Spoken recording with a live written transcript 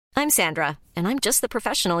I'm Sandra, and I'm just the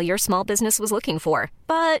professional your small business was looking for.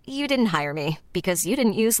 But you didn't hire me because you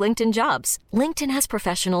didn't use LinkedIn Jobs. LinkedIn has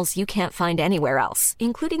professionals you can't find anywhere else,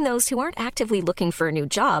 including those who aren't actively looking for a new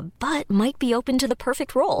job, but might be open to the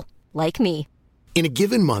perfect role, like me. In a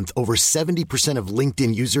given month, over 70% of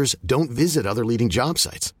LinkedIn users don't visit other leading job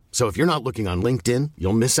sites. So if you're not looking on LinkedIn,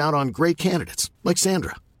 you'll miss out on great candidates like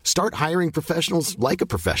Sandra. Start hiring professionals like a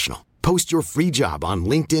professional. Post your free job on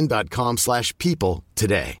linkedin.com/people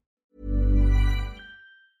today.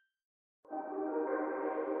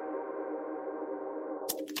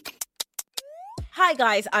 Hi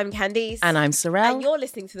guys, I'm Candice. And I'm Sorrel. And you're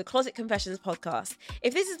listening to the Closet Confessions podcast.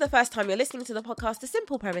 If this is the first time you're listening to the podcast, the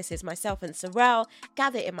simple premise is myself and Sorrel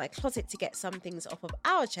gather in my closet to get some things off of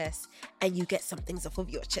our chest, and you get some things off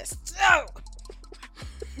of your chest. Oh!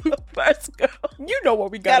 First girl, you know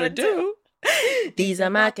what we gotta do. These are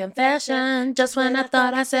my confessions. Just when I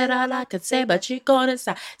thought I said all I could say, but she gone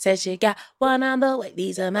inside. Said she got one on the way.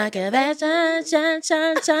 These are my confessions. Not a funky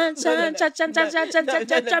house remix.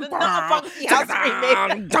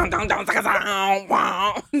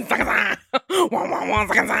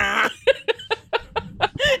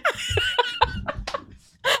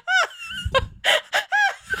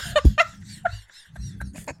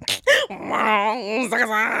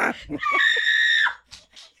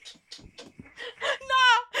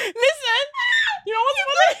 Listen, you know what's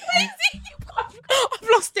crazy? I've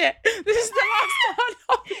lost it. This is the last one.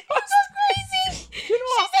 I've lost Crazy. You know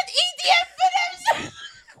what? She said EDM for them.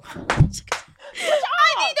 I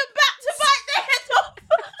need a bat to bite their head off.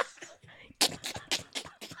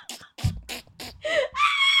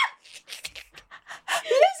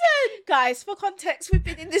 Listen, guys, for context, we've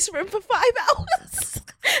been in this room for 5 hours.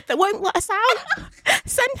 They won't let us out.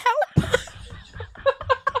 Send help.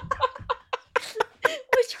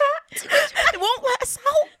 We're trapped. They won't let us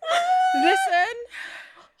out. Listen.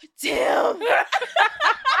 Damn.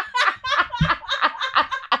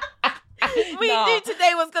 We knew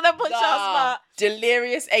today was going to push us, but...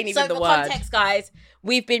 Delirious ain't even the for word. Context, guys,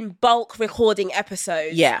 we've been bulk recording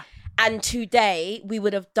episodes. Yeah. And today we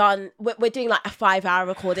would have done... We're doing like a 5-hour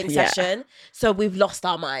recording session. So we've lost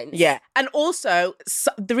our minds. Yeah. And also,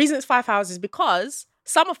 the reason it's 5 hours is because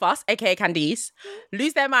some of us, aka Candice,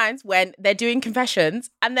 lose their minds when they're doing confessions,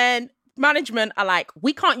 and then management are like,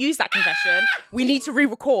 we can't use that confession. We need to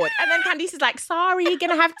re-record. And then Candice is like, sorry, you're going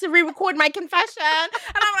to have to re-record my confession.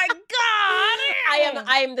 And I'm like, God.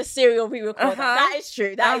 I am the serial re-recorder. That is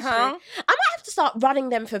true. That is true. I might have to start running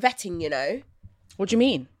them for vetting, you know? What do you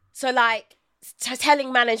mean? So like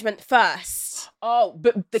telling management first. Oh,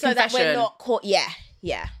 but the so confession. that we're not caught. Yeah.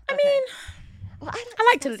 I mean... Well, I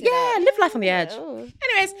like to, live life on the edge. Oh.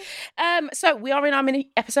 Anyways, so we are in our mini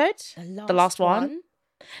episode, the last one.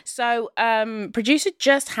 So, producer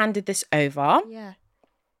just handed this over. Yeah.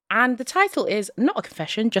 And the title is not a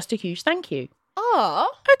confession, just a huge thank you.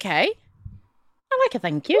 Oh. Okay. I like a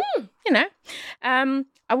thank you, you know.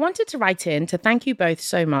 I wanted to write in to thank you both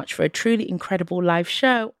so much for a truly incredible live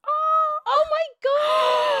show. Oh my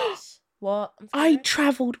gosh. What? I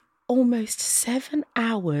travelled almost 7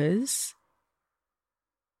 hours.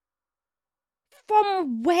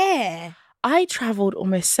 From where? I travelled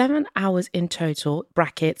almost 7 hours in total,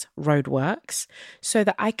 brackets, roadworks, so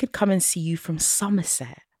that I could come and see you from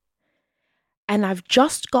Somerset. And I've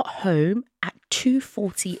just got home at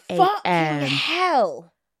 2:40 a.m. Fucking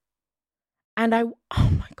hell. And oh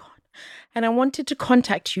my God. And I wanted to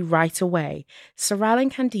contact you right away. Sorrel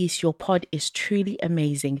and Candice, your pod is truly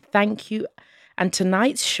amazing. Thank you. And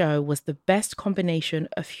tonight's show was the best combination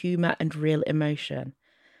of humour and real emotion.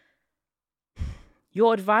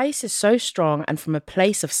 Your advice is so strong and from a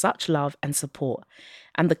place of such love and support.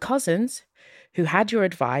 And the cousins who had your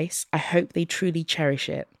advice, I hope they truly cherish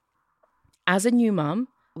it. As a new mum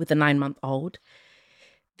with a 9-month-old,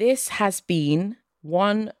 this has been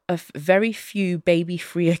one of very few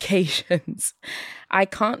baby-free occasions. I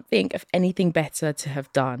can't think of anything better to have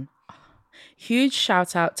done. Huge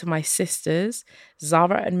shout out to my sisters,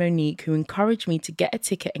 Zara and Monique, who encouraged me to get a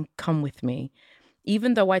ticket and come with me,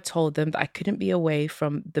 even though I told them that I couldn't be away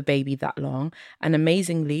from the baby that long. And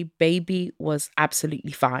amazingly, baby was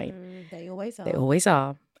absolutely fine. They always are. They always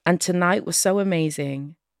are. And tonight was so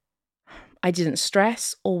amazing. I didn't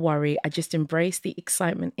stress or worry. I just embraced the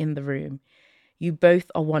excitement in the room. You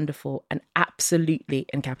both are wonderful and absolutely,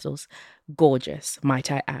 in capitals, gorgeous,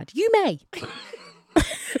 might I add. You may.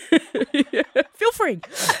 Feel free.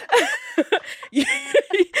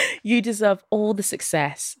 You deserve all the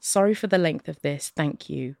success. Sorry for the length of this. Thank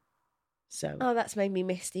you. So. Oh, that's made me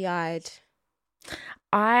misty-eyed.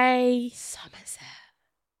 Somerset.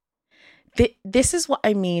 this is what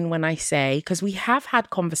I mean when I say, because we have had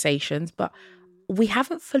conversations, but we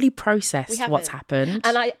haven't fully processed what's happened.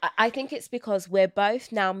 And I think it's because we're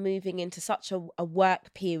both now moving into such a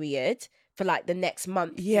work period for like the next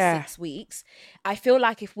month to 6 weeks. I feel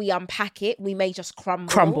like if we unpack it, we may just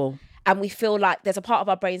crumble. And we feel like there's a part of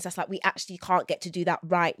our brains that's like, we actually can't get to do that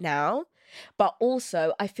right now. But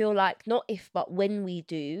also, I feel like not if, but when we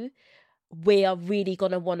do, we are really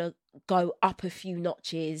going to want to go up a few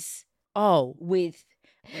notches.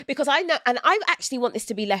 Because I know, and I actually want this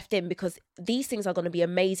to be left in because these things are going to be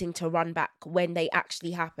amazing to run back when they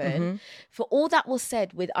actually happen. Mm-hmm. For all that was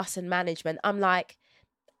said with us and management, I'm like,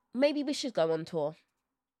 maybe we should go on tour.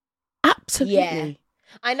 Absolutely. Yeah.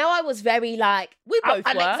 I know I was very like, we both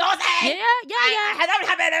were. Exhausted. Yeah. I don't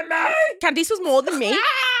have it in me. Candice was more than me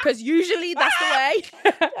because usually that's the way.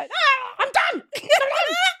 I'm done.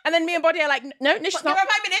 And then me and Body are like, no, she's not.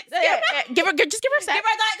 Give her 5 minutes. Just give her a sec. Give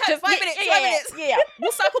her a Diet Coke. 5 minutes. 5 minutes. Yeah.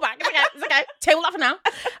 We'll circle back. It's okay. Table that for now.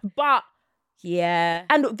 But yeah.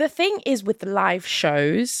 And the thing is with live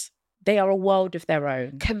shows, they are a world of their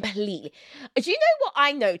own. Completely. Do you know what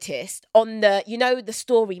I noticed on the, the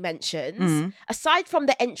story mentions? Aside from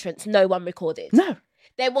the entrance, no one recorded. No.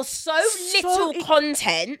 There was so little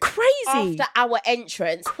content. Crazy. After our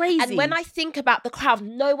entrance. Crazy. And when I think about the crowd,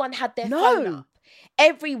 no one had their phone up.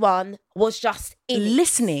 Everyone was just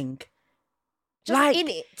listening. Just in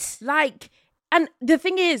it. And the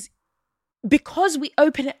thing is, because we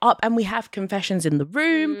open it up and we have confessions in the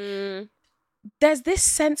room, there's this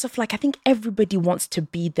sense of like, I think everybody wants to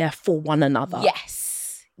be there for one another.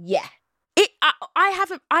 Yes. Yeah.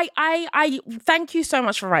 I thank you so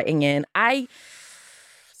much for writing in.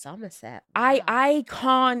 Somerset. I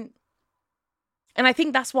can't. And I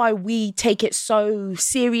think that's why we take it so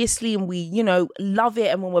seriously and we, love it.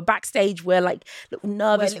 And when we're backstage, we're like little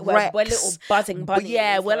nervous wrecks. We're little buzzing bunnies.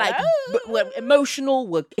 Yeah, we're like, we're emotional,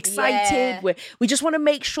 we're excited. Yeah. We just want to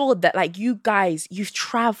make sure that like you guys, you've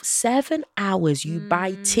traveled 7 hours, you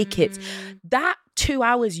buy tickets. That 2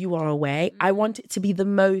 hours you are away, I want it to be the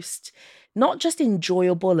most, not just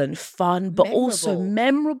enjoyable and fun, but also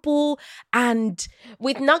memorable and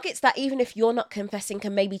with nuggets that even if you're not confessing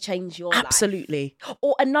can maybe change your life. Absolutely.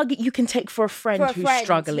 Or a nugget you can take for a friend who's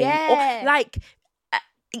struggling. Yeah. Or like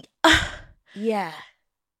yeah.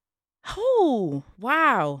 Oh,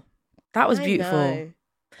 wow. That was beautiful. Know.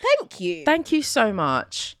 Thank you. Thank you so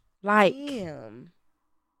much. Damn.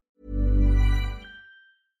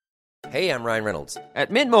 Hey, I'm Ryan Reynolds.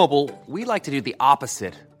 At Mint Mobile, we like to do the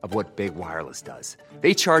opposite of what Big Wireless does.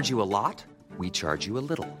 They charge you a lot, we charge you a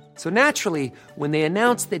little. So naturally, when they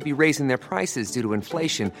announced they'd be raising their prices due to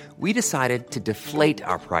inflation, we decided to deflate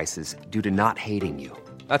our prices due to not hating you.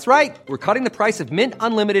 That's right. We're cutting the price of Mint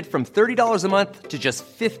Unlimited from $30 a month to just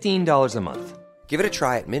 $15 a month. Give it a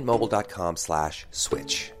try at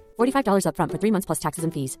mintmobile.com/switch. $45 up front for 3 months plus taxes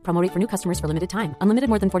and fees. Promo rate for new customers for limited time. Unlimited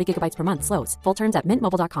more than 40 gigabytes per month. Slows full terms at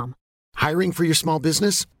mintmobile.com. Hiring for your small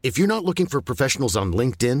business? If you're not looking for professionals on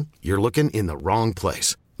LinkedIn, you're looking in the wrong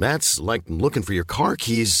place. That's like looking for your car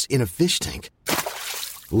keys in a fish tank.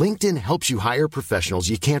 LinkedIn helps you hire professionals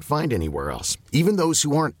you can't find anywhere else, even those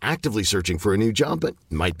who aren't actively searching for a new job but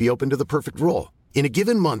might be open to the perfect role. In a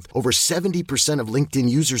given month, over 70% of LinkedIn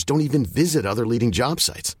users don't even visit other leading job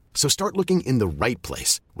sites. So start looking in the right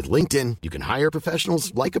place. With LinkedIn, you can hire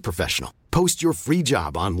professionals like a professional. Post your free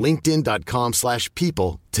job on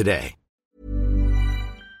linkedin.com/people today.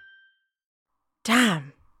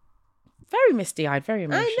 Damn. Very misty-eyed, very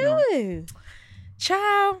emotional. I know.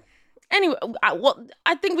 Ciao. Anyway,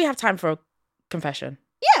 I think we have time for a confession.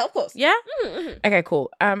 Yeah, of course. Yeah? Mm-hmm. Okay, cool.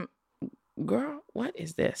 Girl, what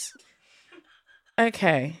is this?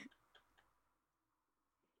 Okay.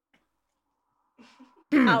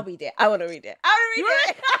 I'll read it. I want to read it. I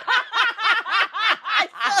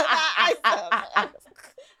saw that.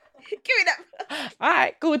 Give me that. All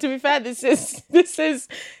right, cool. To be fair, this is.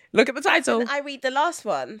 Look at the title. Can I read the last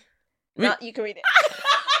one? No, you can read it.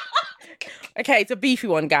 Okay, it's a beefy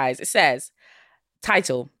one, guys. It says,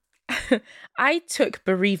 title, I took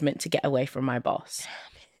bereavement to get away from my boss.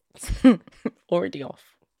 Already off.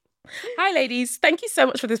 Hi, ladies. Thank you so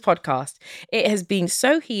much for this podcast. It has been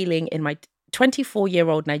so healing in my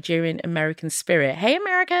 24-year-old Nigerian-American spirit. Hey,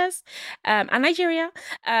 Americas and Nigeria.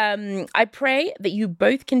 I pray that you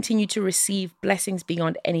both continue to receive blessings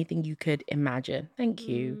beyond anything you could imagine. Thank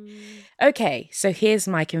you. Okay, so here's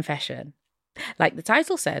my confession. Like the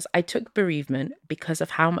title says, I took bereavement because of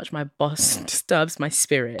how much my boss disturbs my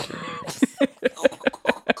spirit.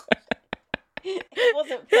 It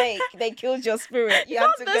wasn't fake. They killed your spirit. You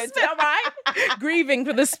had to go to right? Grieving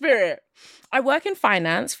for the spirit. I work in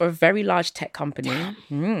finance for a very large tech company.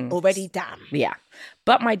 Already damn. Yeah.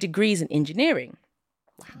 But my degree is in engineering.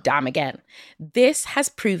 Damn again. This has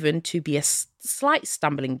proven to be a slight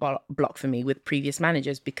stumbling block for me with previous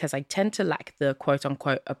managers because I tend to lack the quote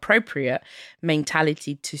unquote appropriate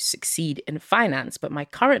mentality to succeed in finance. But my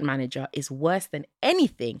current manager is worse than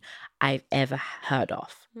anything I've ever heard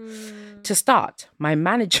of. To start, my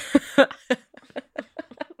manager...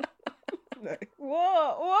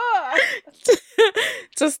 What?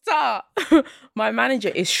 To start, my manager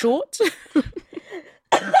is short.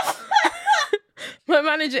 My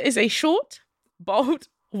manager is a short, bald,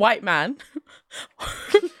 white man.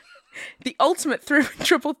 The ultimate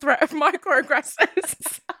triple threat of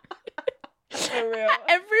microaggressors. For real. At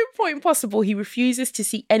every point possible, he refuses to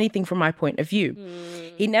see anything from my point of view.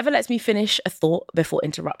 He never lets me finish a thought before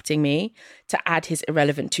interrupting me to add his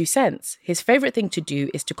irrelevant 2 cents. His favourite thing to do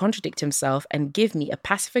is to contradict himself and give me a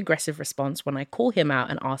passive-aggressive response when I call him out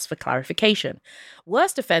and ask for clarification.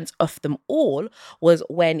 Worst offence of them all was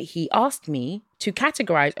when he asked me to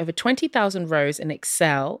categorise over 20,000 rows in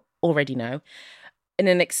Excel, already know, in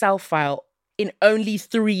an Excel file in only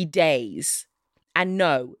 3 days. And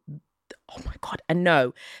no, oh my God, and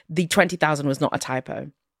no, the 20,000 was not a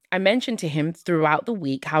typo. I mentioned to him throughout the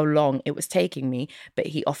week how long it was taking me, but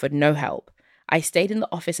he offered no help. I stayed in the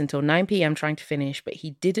office until 9 p.m. trying to finish, but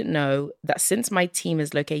he didn't know that since my team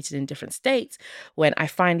is located in different states, when I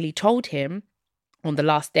finally told him on the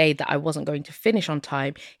last day that I wasn't going to finish on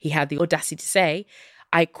time, he had the audacity to say,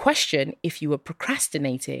 I question if you were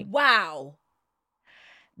procrastinating. Wow.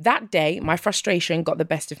 That day, my frustration got the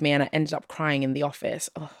best of me and I ended up crying in the office.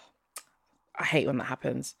 Oh, I hate when that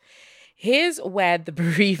happens. Here's where the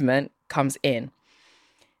bereavement comes in.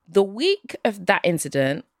 The week of that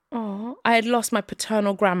incident, I had lost my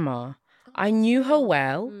paternal grandma. I knew her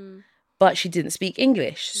well, but she didn't speak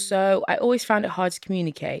English, so I always found it hard to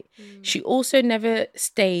communicate. She also never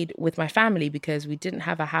stayed with my family because we didn't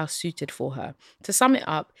have a house suited for her. To sum it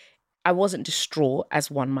up, I wasn't distraught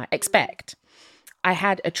as one might expect. I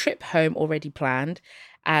had a trip home already planned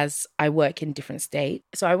as I work in different states.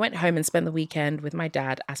 So I went home and spent the weekend with my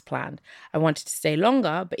dad as planned. I wanted to stay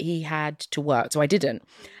longer, but he had to work, so I didn't.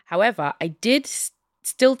 However, I did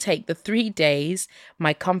still take the 3 days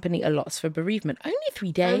my company allots for bereavement. Only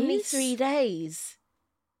 3 days? Only 3 days.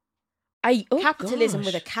 Oh Capitalism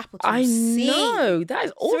gosh. with a capital I C. know, that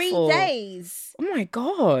is awful. 3 days. Oh my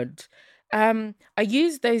God. I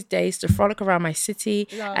used those days to frolic around my city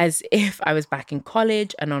as if I was back in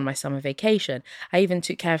college and on my summer vacation. I even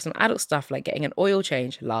took care of some adult stuff like getting an oil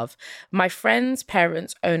change, love. My friends'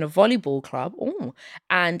 parents own a volleyball club,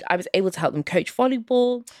 and I was able to help them coach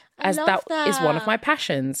volleyball as that is one of my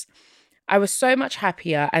passions. I was so much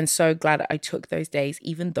happier and so glad I took those days,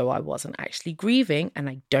 even though I wasn't actually grieving, and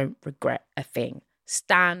I don't regret a thing.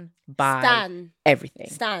 Stan by everything.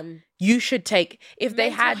 Stan. You should take, if they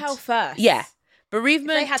had... Mental health first. Yeah.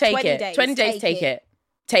 Bereavement, take 20 it. days, 20 days, take it.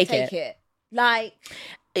 Take it. Like...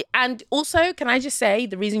 And also, can I just say,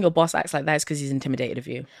 the reason your boss acts like that is because he's intimidated of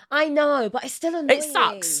you. I know, but it's still annoying.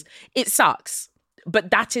 It sucks.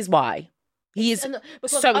 But that is why. He is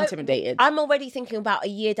so intimidated. I'm already thinking about a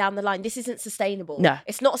year down the line. This isn't sustainable. No.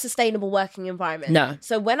 It's not a sustainable working environment. No.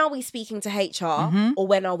 So when are we speaking to HR or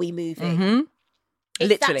when are we moving? It's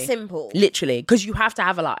Literally. that simple. Literally. Because you have to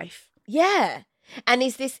have a life. Yeah. And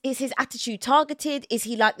is his attitude targeted? Is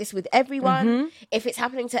he like this with everyone? If it's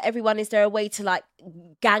happening to everyone, is there a way to like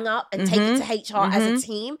gang up and take it to HR as a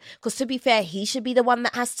team? Because to be fair, he should be the one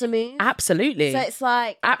that has to move. Absolutely. So it's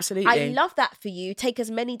like, absolutely. I love that for you. Take as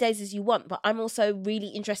many days as you want, but I'm also really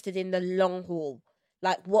interested in the long haul.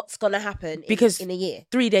 Like what's going to happen in a year.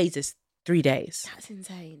 3 days is 3 days. That's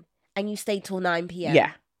insane. And you stayed till 9 p.m.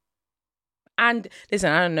 Yeah. And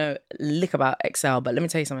listen, I don't know lick about Excel, but let me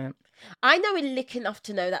tell you something. I know a lick enough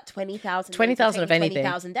to know that 20,000 of anything.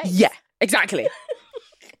 20,000 days. Yeah, exactly.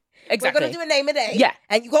 We're going to do a name a day. Yeah.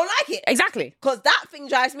 And you're going to like it. Exactly. Because that thing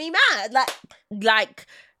drives me mad. Like,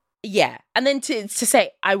 yeah. And then to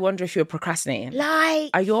say, I wonder if you're procrastinating. Like.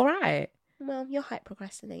 Are you all right? Well, you're hype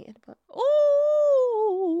procrastinated, but.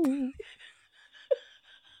 Ooh.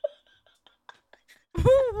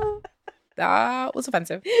 That was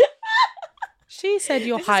offensive. She said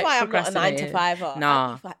you're hype procrastinating. This is why I'm not a 9 to 5er. Nah.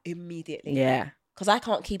 I prefer immediately. Yeah. Because I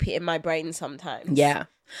can't keep it in my brain sometimes. Yeah.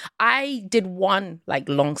 I did one like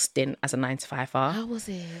long stint as a 9 to 5er. How was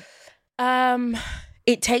it?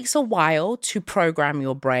 It takes a while to program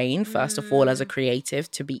your brain, first of all, as a creative,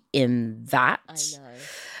 to be in that.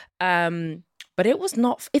 I know. But it was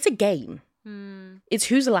not, it's a game. It's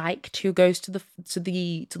who's liked, who goes to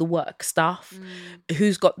the work stuff,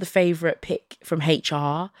 who's got the favorite pick from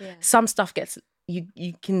HR. Yeah. Some stuff gets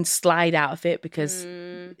you can slide out of it because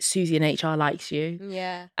Susie in HR likes you.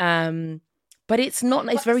 Yeah. But it's not.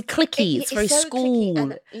 It's very cliquey. It's very so school. cliquey.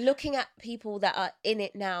 And looking at people that are in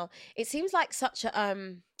it now, it seems like such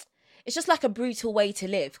a it's just like a brutal way to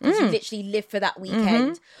live because you literally live for that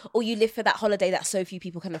weekend or you live for that holiday that so few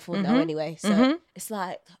people can afford now anyway. So it's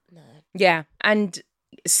like, no. Yeah. And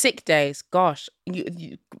sick days, gosh,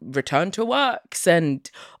 you return to works and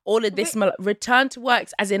all of this. Return to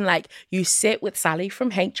works as in like you sit with Sally from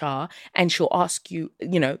HR and she'll ask you,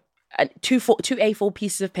 two A4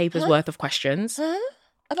 pieces of papers worth of questions.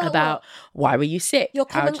 About why were you sick? Your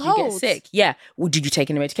common How did you get colds. sick? Yeah. Well, did you take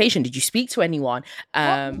any medication? Did you speak to anyone?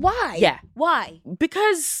 Why? Yeah. Why?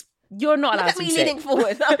 Because you're not allowed Look at to me be leaning sick.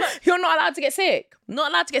 forward. You're not allowed to get sick.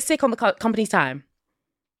 Not allowed to get sick on the company's time.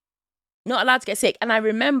 Not allowed to get sick. And I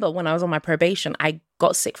remember when I was on my probation, I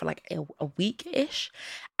got sick for like a week-ish.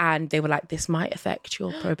 And they were like, this might affect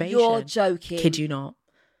your probation. You're joking. Kid you not.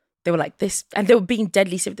 They were like this, and they were being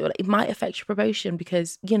deadly serious. They were like, it might affect your probation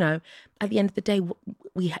because, at the end of the day,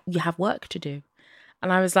 you have work to do.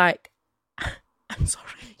 And I was like, I'm sorry.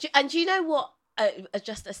 And do you know what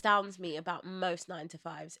just astounds me about most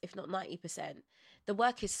 9-to-5s, if not 90%? The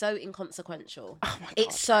work is so inconsequential. Oh my God.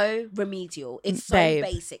 It's so remedial. It's so Babe.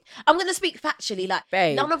 basic. I'm going to speak factually. Like,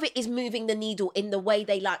 Babe. none of it is moving the needle in the way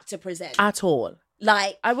they like to present. At all.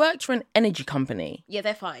 Like, I worked for an energy company. yeah,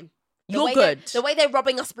 they're fine. You're good. The way they're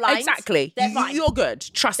robbing us blind. Exactly. They're fine. You're good.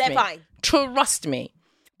 Trust me. They're fine. Trust me.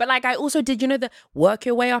 But like I also did, the work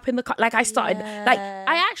your way up in the like I started like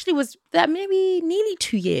I actually was there maybe nearly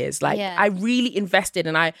 2 years. Like I really invested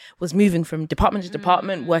and I was moving from department to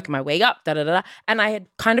department, working my way up, and I had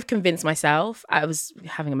kind of convinced myself, I was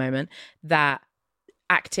having a moment, that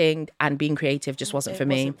acting and being creative just wasn't for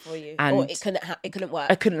me. For you. And or it couldn't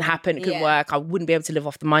work. It couldn't happen. It couldn't work. I wouldn't be able to live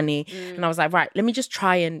off the money. And I was like, right, let me just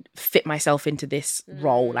try and fit myself into this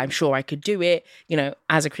role. I'm sure I could do it.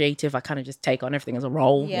 As a creative, I kind of just take on everything as a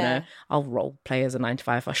role. I'll role play as a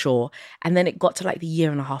 9-to-5 for sure. And then it got to like the 1.5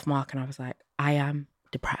 year mark and I was like, I am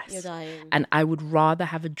depressed. You're dying. And I would rather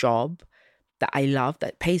have a job that I love,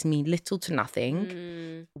 that pays me little to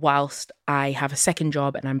nothing, whilst I have a second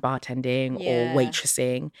job and I'm bartending or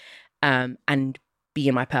waitressing, and be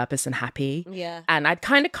in my purpose and happy. Yeah. And I'd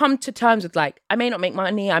kind of come to terms with like, I may not make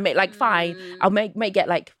money, I may like fine, I'll may get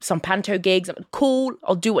like some panto gigs, cool,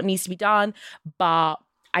 I'll do what needs to be done, but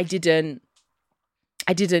I didn't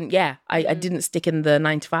stick in the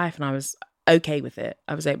 9-to-5 and I was okay with it.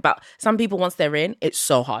 I was like, but some people, once they're in, it's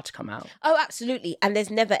so hard to come out. Oh, absolutely. And there's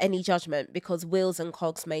never any judgment because wheels and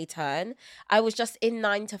cogs may turn. I was just in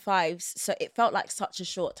 9-to-5s, so it felt like such a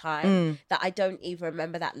short time that I don't even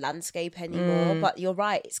remember that landscape anymore. But you're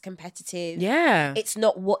right, it's competitive. Yeah. It's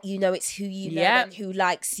not what you know, it's who you know and who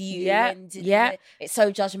likes you. And it's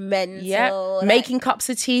so judgmental. Yeah. Like, making cups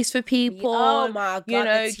of teas for people. Oh my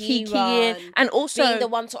God, the tea run. And also being the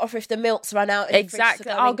one to offer if the milk's run out.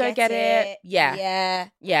 Exactly. I'll go get it. Yeah.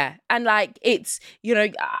 And like it's,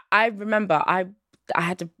 I remember I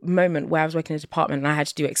had a moment where I was working in a department and I had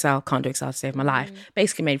to do Excel, can't do Excel to save my life.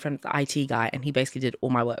 Basically made friends with the IT guy and he basically did all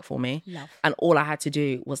my work for me. Love. And all I had to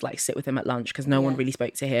do was like sit with him at lunch because no one really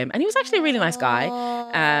spoke to him. And he was actually a really nice guy.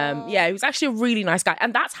 He was actually a really nice guy.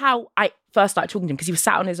 And that's how I first started talking to him because he was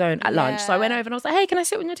sat on his own at lunch. So I went over and I was like, hey, can I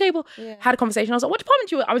sit on your table? Had a conversation. I was like, what department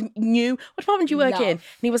do you work? I was new. What department do you work in? And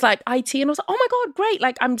he was like, IT. And I was like, oh my God, great.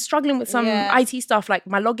 Like I'm struggling with some IT stuff, like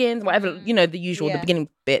my logins, whatever, the usual, the beginning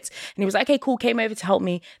bits. And he was like, okay, cool. Came over to help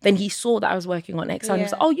me. Then he saw that I was working on Excel. And he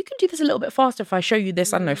was like, oh, you can do this a little bit faster if I show you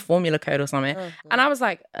this, I don't know, formula code or something. And I was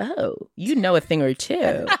like, oh, you know a thing or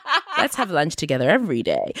two. Let's have lunch together every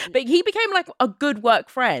day. But he became like a good work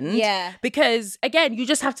friend. Yeah. Because again, you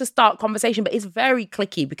just have to start conversation, but it's very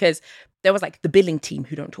cliquey because there was like the billing team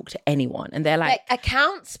who don't talk to anyone. And they're like,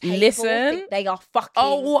 accounts payable, listen, think they are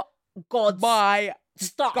fucking God's my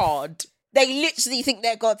stuff. God. They literally think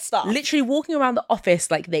they're God's stuff. Literally walking around the office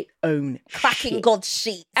like they own cracking shit. God's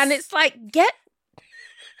sheets. And it's like, get...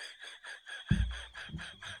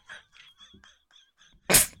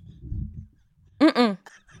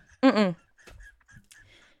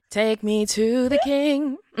 Take me to the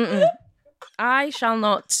king. I shall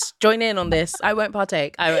not join in on this. I won't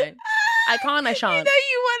partake. I won't. I can't. I shan't. You know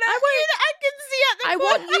you want to. I can see at the I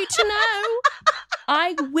want you to know.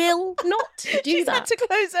 I will not do She's that. had to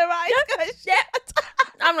close her eyes.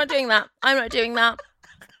 I'm not doing that. I'm not doing that.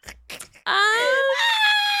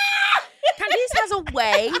 Candice has a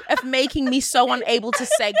way of making me so unable to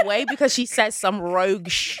segue because she says some rogue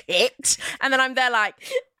shit. And then I'm there like,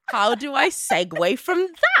 How do I segue from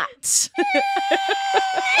that?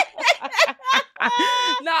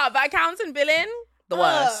 No, but accounts and billing, the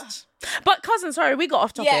worst. But cousin, sorry, we got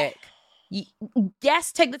off topic.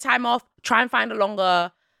 Yes, take the time off. Try and find a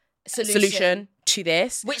longer solution to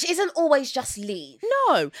this. Which isn't always just leave.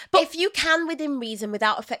 No. But if you can, within reason,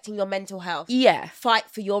 without affecting your mental health, fight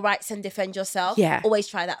for your rights and defend yourself, always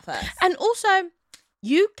try that first. And also,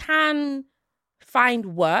 you can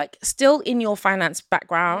find work still in your finance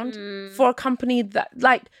background for a company that,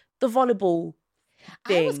 like, the volleyball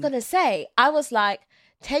thing. I was going to say,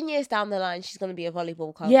 10 years down the line, she's going to be a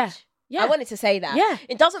volleyball coach. Yeah. I wanted to say that. Yeah.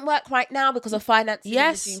 It doesn't work right now because of finances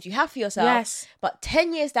and the dreams you have for yourself. Yes. But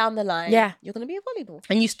 10 years down the line, you're going to be a volleyball.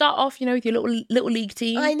 And you start off, with your little league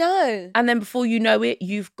team. I know. And then before you know it,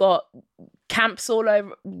 you've got camps all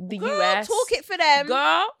over the US. Talk it for them.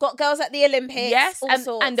 Girl. Got girls at the Olympics. Yes.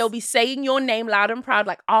 And they'll be saying your name loud and proud,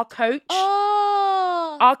 like our coach.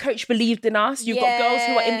 Oh. Our coach believed in us. You've got girls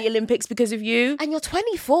who are in the Olympics because of you. And you're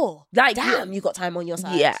 24. Like, damn, you got time on your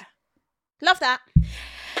side. Yeah. Love that.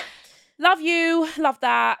 Love you. Love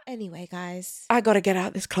that. Anyway, guys. I got to get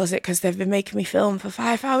out this closet because they've been making me film for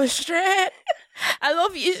 5 hours straight. I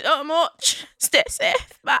love you so much. Stay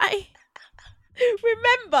safe. Bye.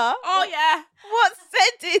 Remember? Oh, yeah. What's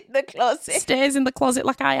said in the closet? Stays in the closet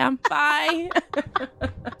like I am. Bye.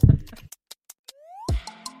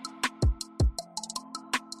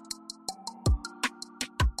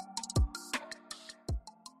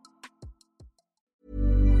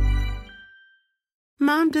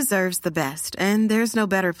 Mom deserves the best, and there's no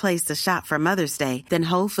better place to shop for Mother's Day than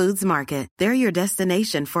Whole Foods Market. They're your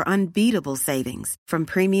destination for unbeatable savings, from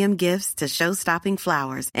premium gifts to show-stopping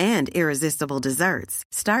flowers and irresistible desserts.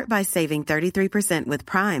 Start by saving 33% with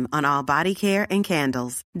Prime on all body care and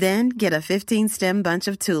candles. Then get a 15-stem bunch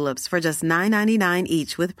of tulips for just $9.99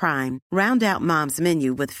 each with Prime. Round out Mom's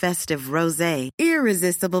menu with festive rosé,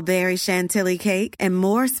 irresistible berry chantilly cake, and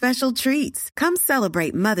more special treats. Come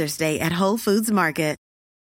celebrate Mother's Day at Whole Foods Market.